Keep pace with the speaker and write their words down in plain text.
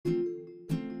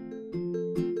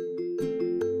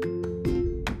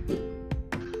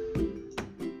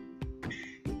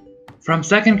From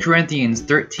 2 Corinthians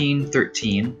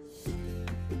 13:13,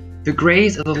 the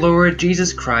grace of the Lord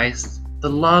Jesus Christ, the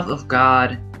love of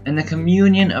God, and the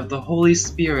communion of the Holy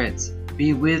Spirit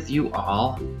be with you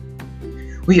all.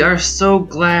 We are so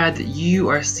glad that you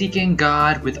are seeking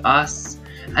God with us,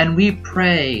 and we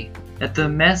pray that the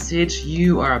message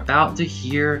you are about to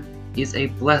hear is a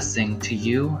blessing to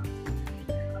you.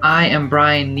 I am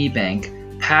Brian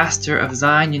Niebank, pastor of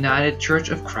Zion United Church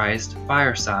of Christ,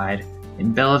 Fireside,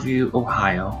 in Bellevue,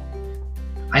 Ohio.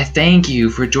 I thank you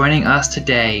for joining us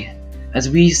today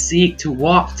as we seek to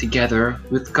walk together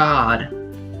with God,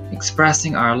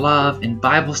 expressing our love in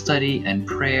Bible study and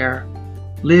prayer,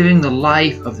 living the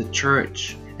life of the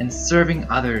church and serving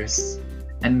others,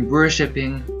 and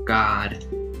worshiping God.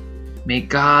 May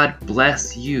God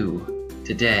bless you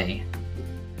today.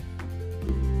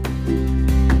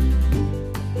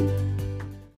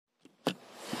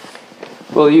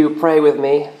 Will you pray with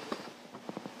me?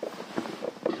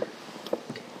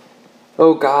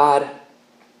 O God,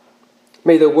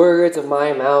 may the words of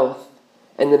my mouth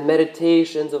and the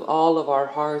meditations of all of our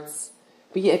hearts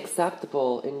be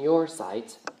acceptable in your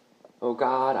sight, O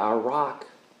God, our rock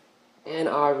and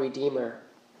our Redeemer.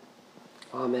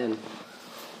 Amen.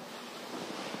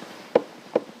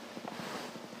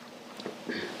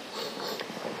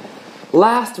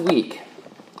 Last week,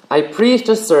 I preached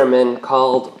a sermon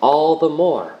called All the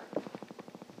More.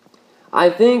 I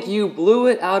think you blew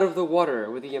it out of the water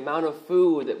with the amount of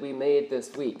food that we made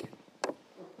this week.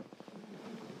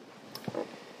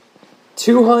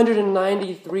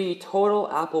 293 total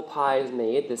apple pies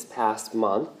made this past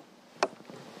month,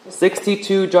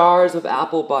 62 jars of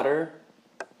apple butter,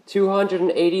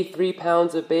 283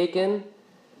 pounds of bacon,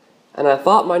 and I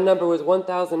thought my number was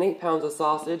 1,008 pounds of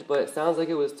sausage, but it sounds like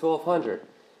it was 1,200.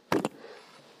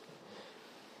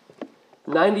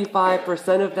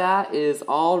 95% of that is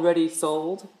already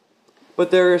sold,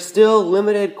 but there are still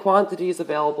limited quantities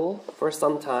available for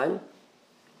some time.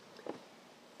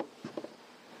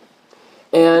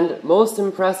 And most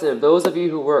impressive, those of you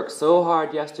who worked so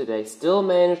hard yesterday still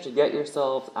managed to get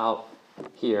yourselves out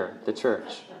here, the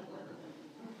church.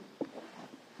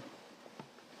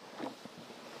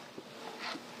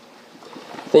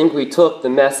 I think we took the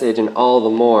message and all the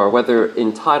more, whether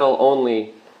in title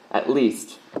only at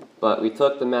least, but we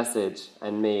took the message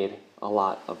and made a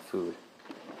lot of food.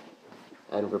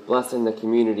 And we're blessing the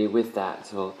community with that.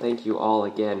 So thank you all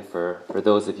again for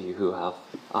those of you who have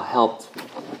helped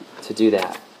to do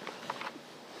that.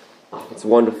 It's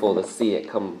wonderful to see it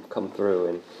come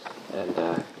through and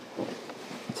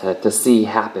to see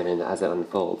happen as it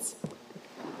unfolds.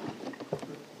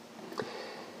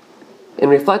 In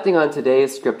reflecting on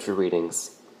today's scripture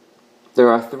readings, there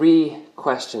are 3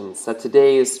 questions that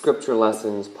today's scripture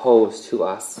lessons pose to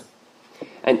us,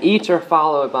 and each are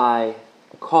followed by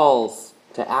calls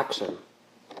to action.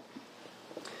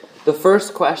 The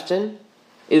first question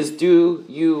is, do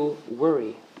you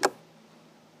worry?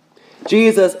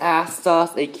 Jesus asks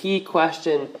us a key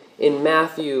question in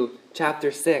Matthew chapter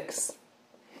 6.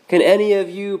 Can any of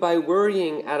you, by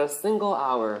worrying, add a single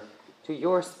hour to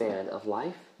your span of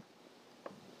life?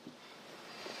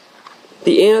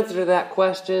 The answer to that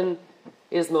question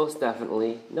is most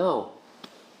definitely no.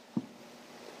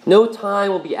 No time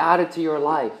will be added to your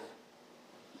life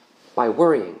by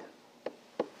worrying.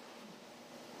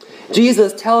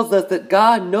 Jesus tells us that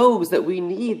God knows that we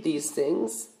need these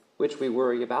things which we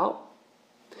worry about,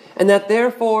 and that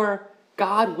therefore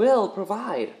God will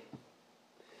provide.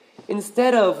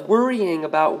 Instead of worrying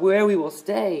about where we will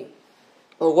stay,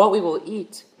 or what we will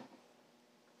eat,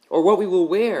 or what we will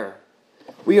wear,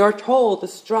 we are told to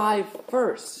strive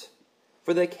first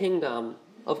for the kingdom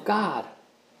of God.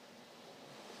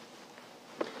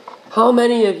 How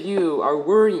many of you are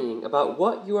worrying about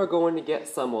what you are going to get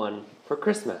someone for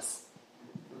Christmas?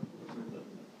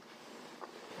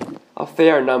 A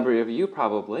fair number of you,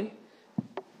 probably.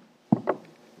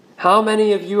 How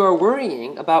many of you are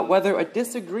worrying about whether a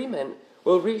disagreement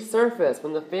will resurface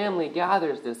when the family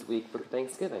gathers this week for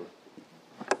Thanksgiving?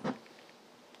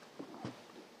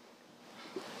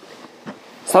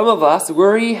 Some of us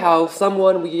worry how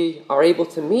someone we are able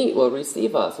to meet will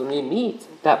receive us when we meet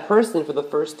that person for the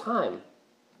first time.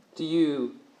 Do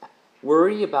you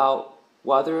worry about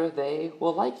whether they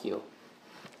will like you?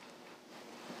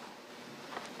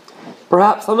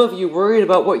 Perhaps some of you worried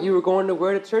about what you were going to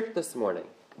wear to church this morning.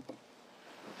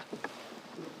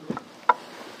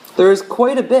 There's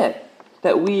quite a bit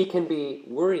that we can be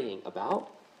worrying about.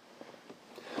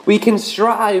 We can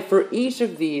strive for each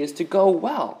of these to go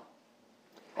well.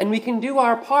 And we can do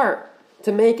our part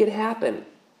to make it happen.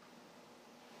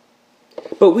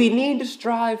 But we need to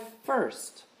strive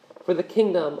first for the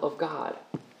kingdom of God.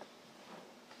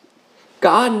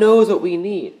 God knows what we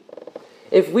need.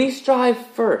 If we strive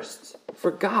first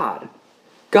for God,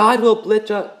 God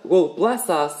will bless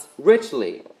us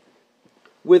richly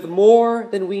with more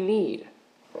than we need,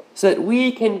 so that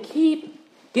we can keep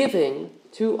giving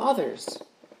to others.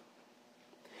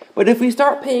 But if we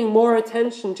start paying more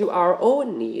attention to our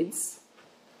own needs,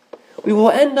 we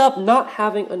will end up not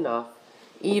having enough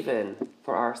even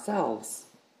for ourselves.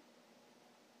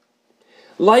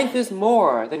 Life is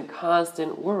more than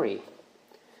constant worry.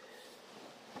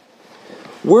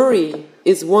 Worry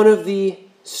is one of the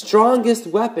strongest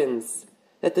weapons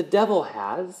that the devil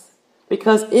has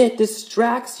because it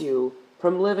distracts you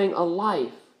from living a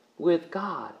life with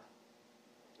God.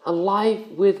 A life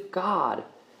with God,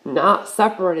 not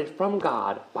separated from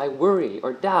God by worry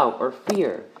or doubt or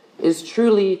fear, is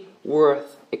truly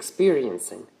worth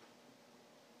experiencing.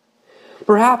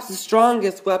 Perhaps the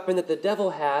strongest weapon that the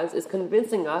devil has is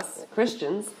convincing us,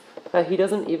 Christians, that he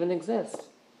doesn't even exist.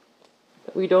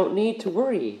 That we don't need to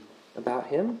worry about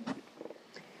him.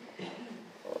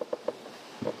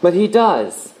 But he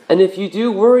does. And if you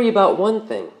do worry about one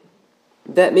thing,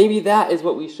 that maybe that is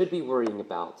what we should be worrying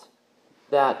about.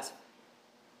 That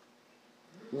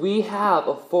we have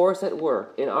a force at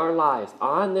work in our lives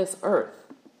on this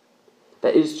earth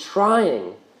that is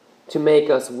trying to make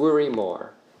us worry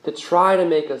more, to try to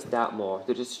make us doubt more,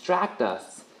 to distract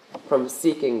us from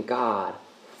seeking God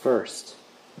first.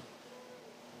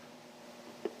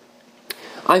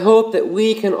 I hope that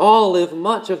we can all live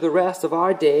much of the rest of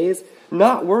our days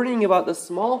not worrying about the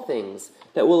small things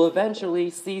that will eventually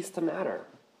cease to matter,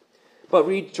 but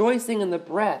rejoicing in the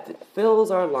breath that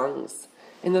fills our lungs,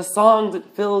 in the song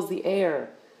that fills the air,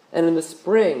 and in the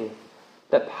spring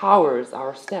that powers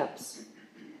our steps.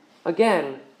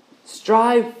 Again,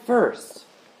 strive first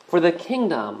for the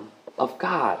kingdom of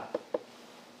God.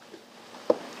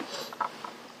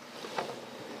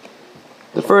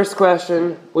 The first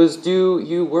question was, do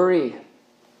you worry?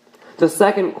 The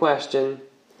second question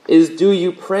is, do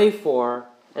you pray for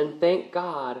and thank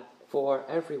God for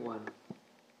everyone?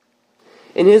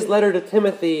 In his letter to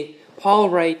Timothy, Paul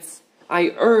writes,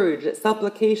 I urge that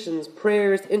supplications,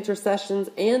 prayers, intercessions,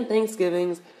 and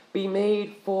thanksgivings be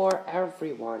made for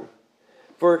everyone,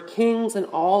 for kings and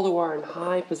all who are in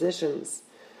high positions,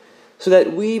 so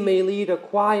that we may lead a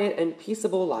quiet and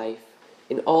peaceable life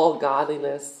in all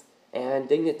godliness and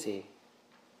dignity.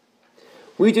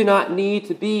 We do not need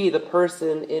to be the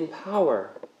person in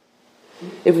power.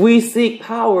 If we seek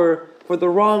power for the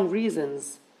wrong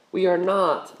reasons, we are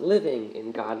not living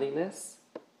in godliness.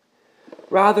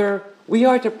 Rather, we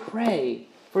are to pray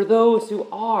for those who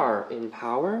are in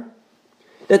power,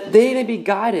 that they may be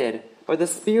guided by the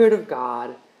Spirit of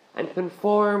God and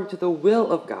conform to the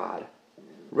will of God,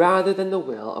 rather than the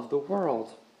will of the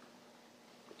world.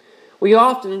 We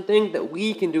often think that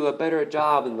we can do a better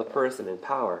job than the person in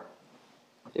power,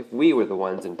 if we were the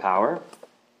ones in power.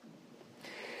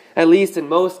 At least in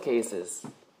most cases.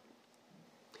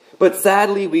 But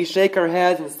sadly, we shake our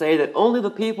heads and say that only the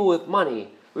people with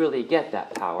money really get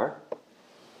that power.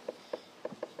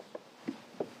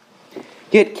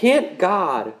 Yet can't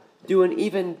God do an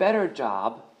even better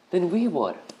job than we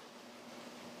would?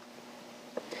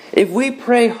 If we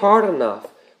pray hard enough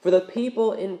for the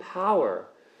people in power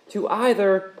to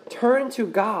either turn to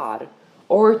God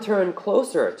or turn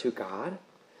closer to God,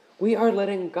 we are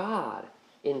letting God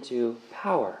into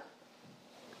power.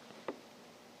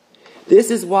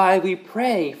 This is why we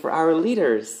pray for our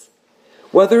leaders,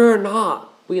 whether or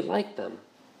not we like them.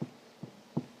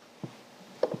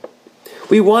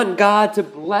 We want God to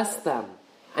bless them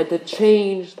and to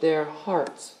change their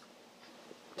hearts,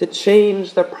 to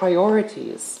change their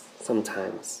priorities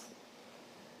sometimes.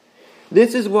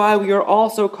 This is why we are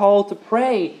also called to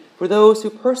pray for those who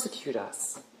persecute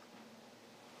us.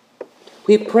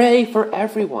 We pray for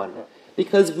everyone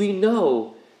because we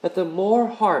know that the more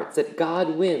hearts that God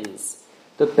wins,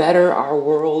 the better our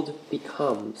world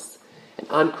becomes. And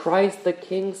on Christ the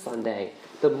King Sunday,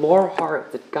 the more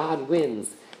hearts that God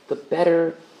wins, the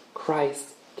better Christ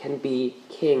can be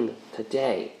King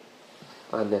today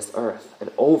on this earth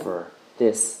and over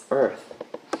this earth.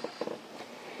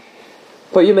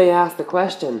 But you may ask the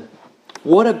question,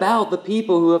 what about the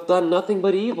people who have done nothing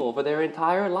but evil for their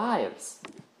entire lives?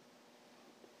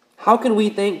 How can we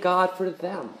thank God for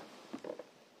them?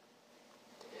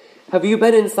 Have you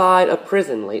been inside a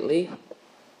prison lately?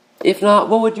 If not,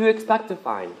 what would you expect to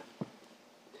find?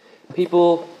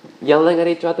 People yelling at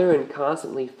each other and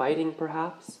constantly fighting,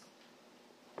 perhaps?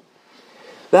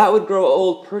 That would grow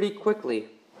old pretty quickly,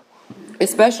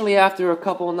 especially after a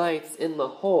couple nights in the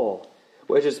hole,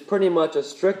 which is pretty much a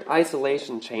strict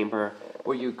isolation chamber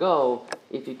where you go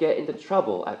if you get into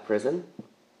trouble at prison.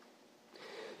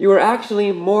 You are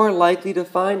actually more likely to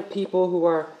find people who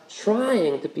are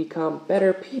trying to become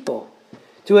better people,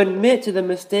 to admit to the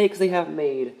mistakes they have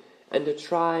made, and to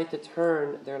try to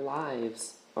turn their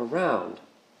lives around.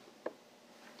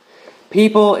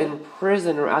 People in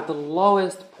prison are at the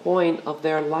lowest point of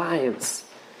their lives.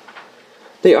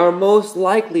 They are most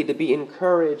likely to be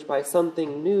encouraged by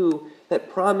something new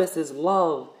that promises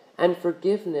love and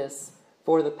forgiveness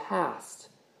for the past,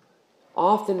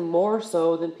 often more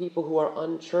so than people who are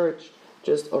unchurched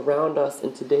just around us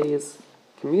in today's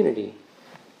community.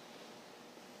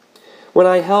 When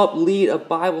I helped lead a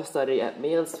Bible study at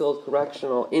Mansfield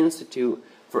Correctional Institute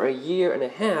for a year and a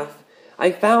half,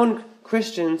 I found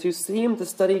Christians who seemed to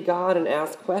study God and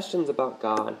ask questions about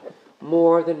God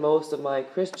more than most of my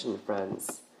Christian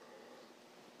friends.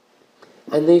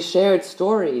 And they shared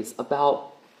stories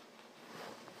about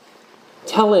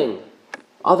telling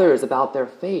others about their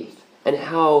faith and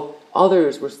how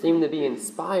others were seemed to be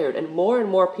inspired. And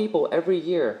more people every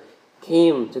year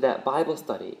came to that Bible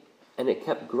study, and it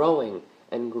kept growing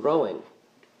and growing.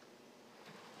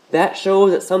 That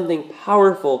shows that something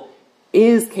powerful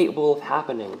is capable of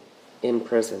happening in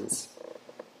prisons.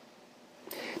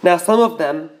 Now, some of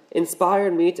them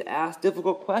inspired me to ask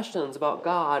difficult questions about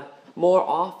God more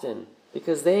often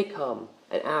because they come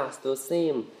and ask those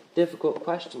same difficult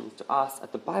questions to us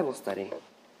at the Bible study.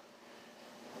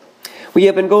 We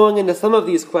have been going into some of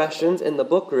these questions in the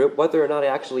book group, whether or not I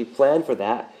actually planned for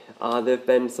that. There have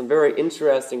been some very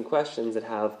interesting questions that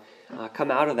have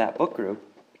come out of that book group.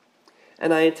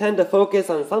 And I intend to focus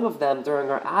on some of them during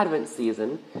our Advent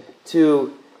season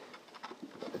to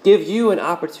give you an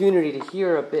opportunity to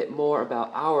hear a bit more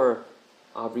about our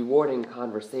rewarding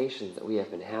conversations that we have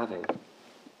been having.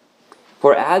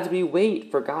 For as we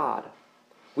wait for God,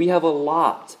 we have a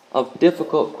lot of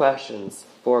difficult questions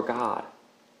for God.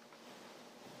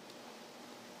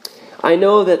 I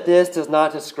know that this does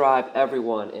not describe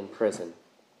everyone in prison.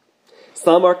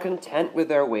 Some are content with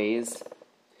their ways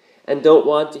and don't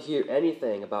want to hear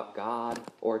anything about God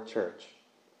or church.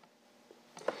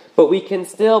 But we can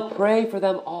still pray for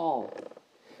them all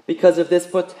because of this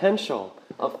potential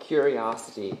of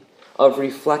curiosity, of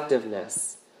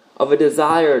reflectiveness, of a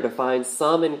desire to find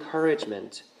some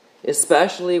encouragement,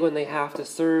 especially when they have to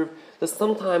serve the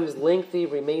sometimes lengthy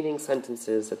remaining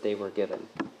sentences that they were given.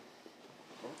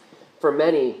 For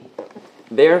many,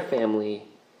 their family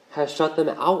has shut them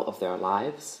out of their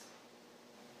lives.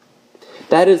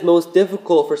 That is most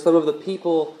difficult for some of the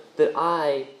people that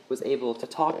I was able to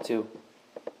talk to.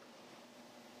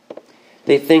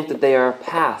 They think that they are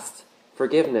past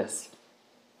forgiveness.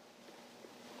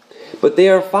 But they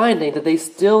are finding that they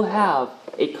still have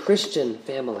a Christian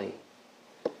family.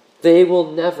 They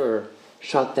will never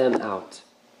shut them out.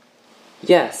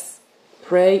 Yes,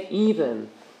 pray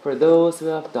even for those who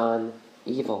have done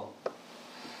evil.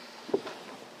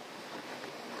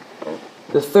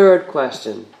 The third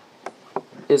question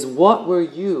is, what were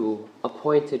you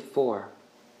appointed for?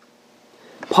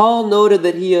 Paul noted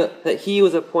that he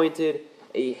was appointed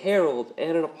a herald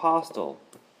and an apostle,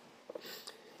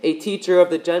 a teacher of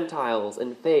the Gentiles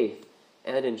in faith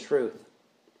and in truth.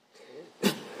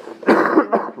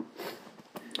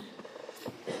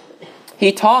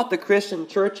 He taught the Christian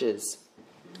churches,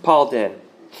 Paul did,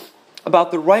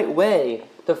 about the right way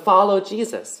to follow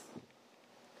Jesus,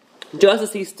 just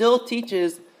as he still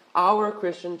teaches our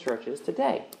Christian churches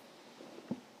today.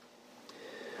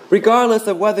 Regardless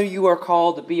of whether you are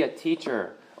called to be a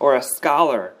teacher or a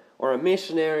scholar or a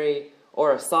missionary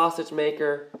or a sausage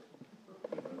maker,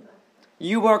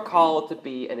 you are called to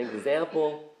be an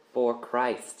example for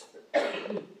Christ.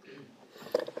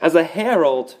 As a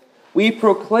herald, we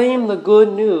proclaim the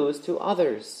good news to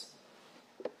others.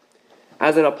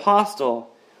 As an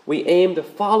apostle, we aim to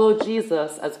follow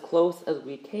Jesus as close as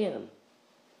we can.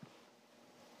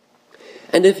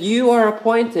 And if you are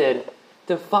appointed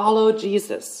to follow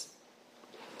Jesus,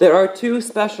 there are two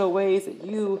special ways that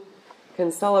you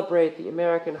can celebrate the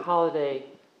American holiday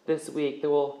this week that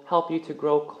will help you to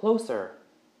grow closer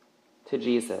to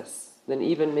Jesus than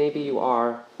even maybe you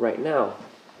are right now.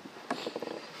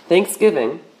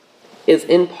 Thanksgiving is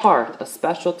in part a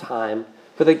special time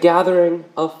for the gathering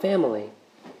of family.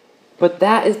 But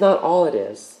that is not all it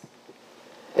is.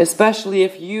 Especially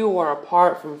if you are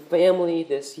apart from family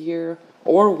this year,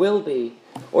 or will be,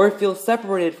 or feel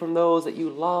separated from those that you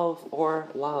love or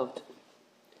loved.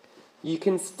 You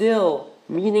can still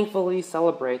meaningfully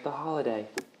celebrate the holiday.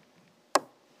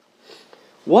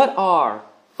 What are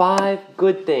 5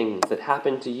 good things that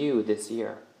happened to you this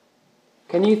year?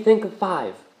 Can you think of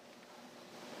 5?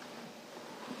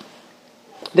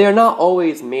 They are not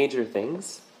always major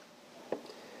things.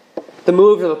 The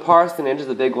move to the parsonage is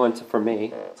a big one for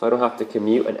me, so I don't have to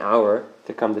commute an hour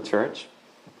to come to church.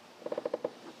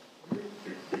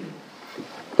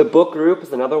 The book group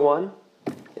is another one.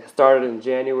 It started in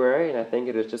January, and I think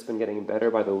it has just been getting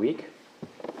better by the week.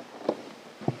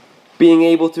 Being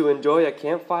able to enjoy a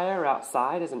campfire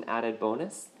outside is an added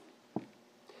bonus.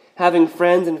 Having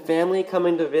friends and family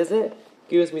coming to visit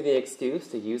gives me the excuse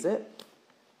to use it.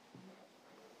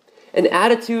 An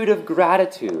attitude of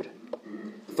gratitude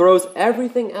throws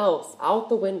everything else out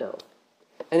the window,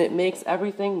 and it makes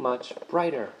everything much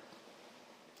brighter.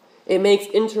 It makes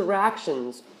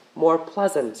interactions more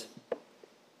pleasant.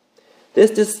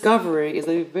 This discovery is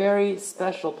a very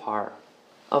special part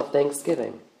of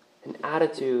Thanksgiving, an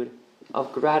attitude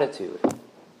of gratitude.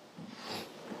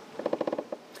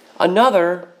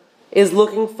 Another is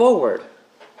looking forward.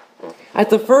 At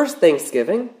the first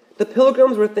Thanksgiving, the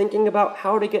pilgrims were thinking about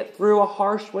how to get through a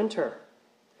harsh winter.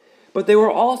 But they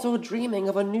were also dreaming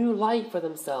of a new life for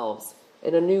themselves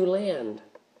in a new land.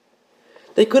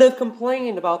 They could have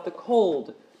complained about the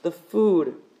cold, the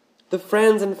food, the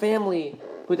friends and family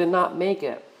who did not make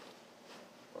it.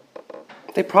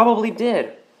 They probably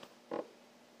did.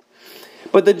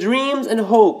 But the dreams and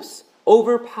hopes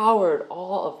overpowered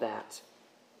all of that.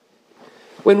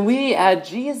 When we add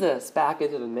Jesus back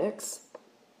into the mix,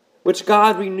 which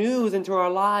God renews into our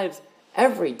lives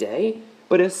every day,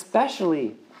 but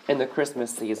especially in the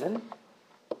Christmas season,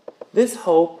 this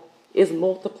hope is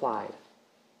multiplied.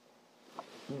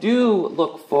 Do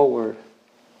look forward.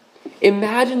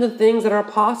 Imagine the things that are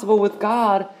possible with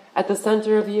God at the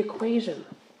center of the equation,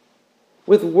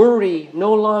 with worry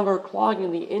no longer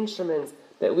clogging the instruments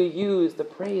that we use to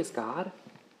praise God.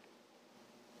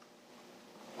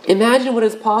 Imagine what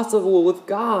is possible with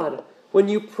God when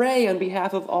you pray on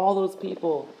behalf of all those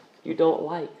people you don't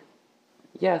like.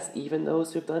 Yes, even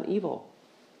those who've done evil.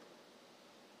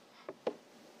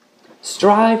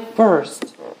 Strive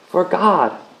first for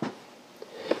God.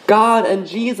 God and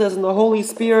Jesus and the Holy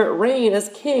Spirit reign as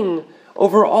King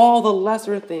over all the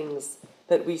lesser things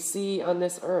that we see on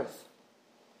this earth.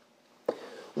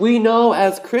 We know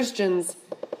as Christians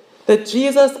that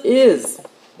Jesus is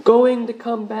going to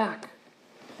come back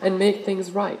and make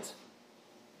things right.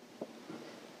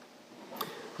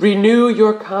 Renew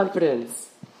your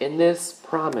confidence in this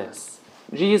promise.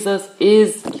 Jesus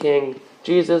is King.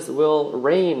 Jesus will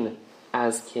reign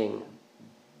as King.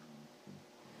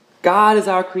 God is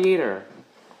our Creator.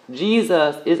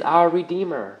 Jesus is our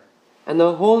Redeemer. And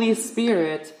the Holy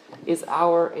Spirit is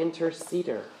our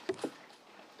interceder.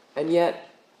 And yet,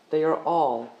 they are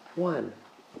all one.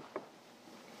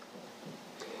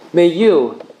 May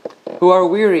you, who are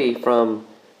weary from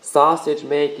sausage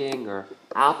making or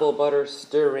apple butter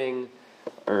stirring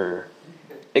or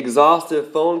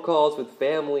exhaustive phone calls with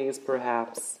families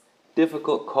perhaps,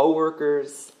 difficult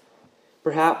coworkers,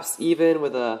 perhaps even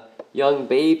with a young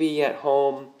baby at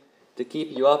home to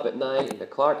keep you up at night, and the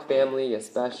Clark family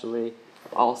especially,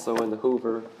 also in the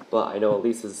Hoover, but I know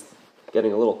Lisa's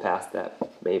getting a little past that,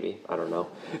 maybe, I don't know.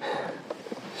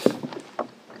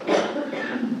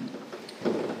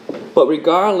 But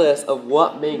regardless of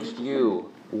what makes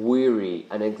you weary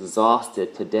and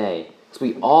exhausted today, because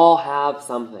we all have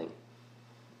something,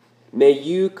 may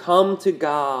you come to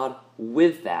God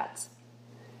with that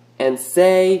and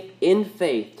say in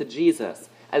faith to Jesus,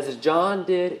 as John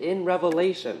did in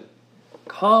Revelation,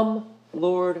 "Come,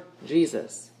 Lord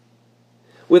Jesus."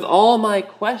 With all my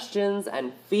questions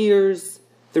and fears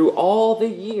through all the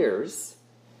years,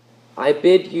 I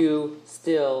bid you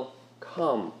still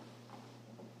come.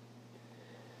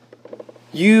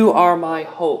 You are my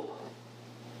hope.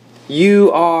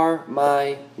 You are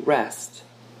my rest.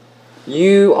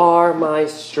 You are my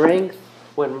strength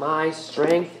when my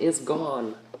strength is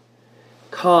gone.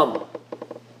 Come.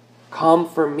 Come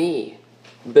for me.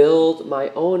 Build my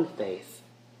own faith.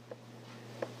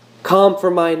 Come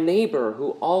for my neighbor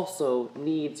who also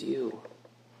needs you.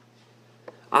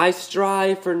 I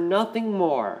strive for nothing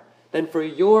more than for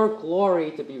your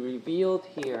glory to be revealed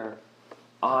here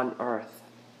on earth.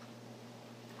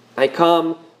 I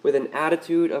come with an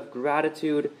attitude of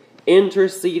gratitude,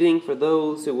 interceding for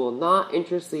those who will not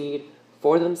intercede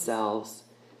for themselves,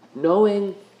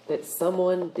 knowing that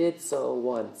someone did so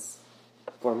once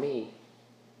for me.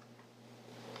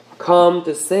 Come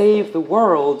to save the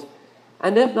world,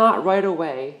 and if not right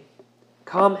away,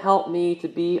 come help me to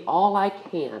be all I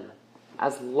can,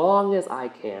 as long as I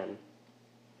can,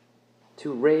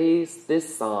 to raise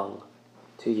this song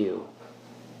to you.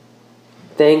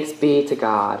 Thanks be to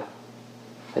God,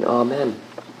 and amen.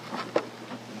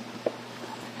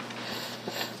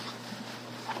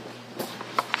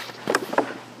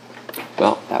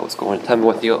 Go on and tell me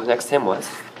what the next hymn was.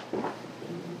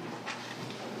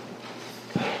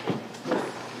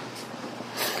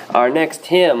 Our next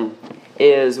hymn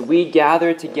is We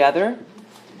Gather Together.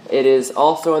 It is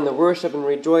also in the Worship and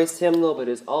Rejoice hymnal, but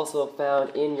is also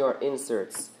found in your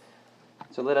inserts.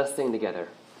 So let us sing together.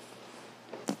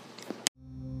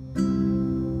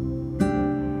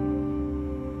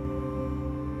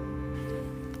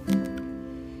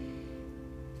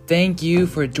 Thank you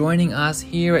for joining us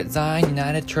here at Zion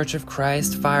United Church of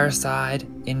Christ Fireside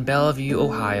in Bellevue,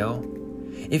 Ohio.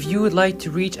 If you would like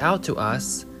to reach out to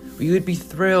us, we would be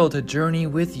thrilled to journey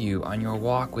with you on your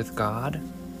walk with God.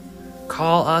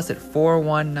 Call us at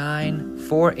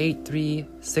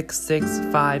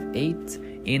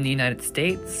 419-483-6658 in the United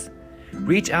States.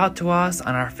 Reach out to us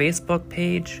on our Facebook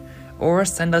page or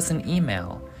send us an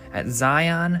email at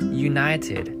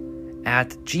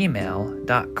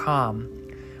zionunited@gmail.com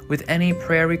with any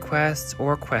prayer requests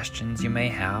or questions you may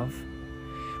have.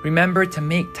 Remember to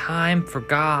make time for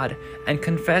God and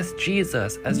confess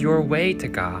Jesus as your way to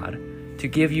God to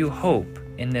give you hope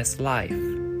in this life.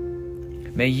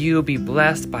 May you be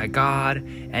blessed by God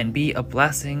and be a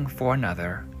blessing for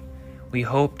another. We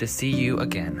hope to see you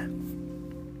again.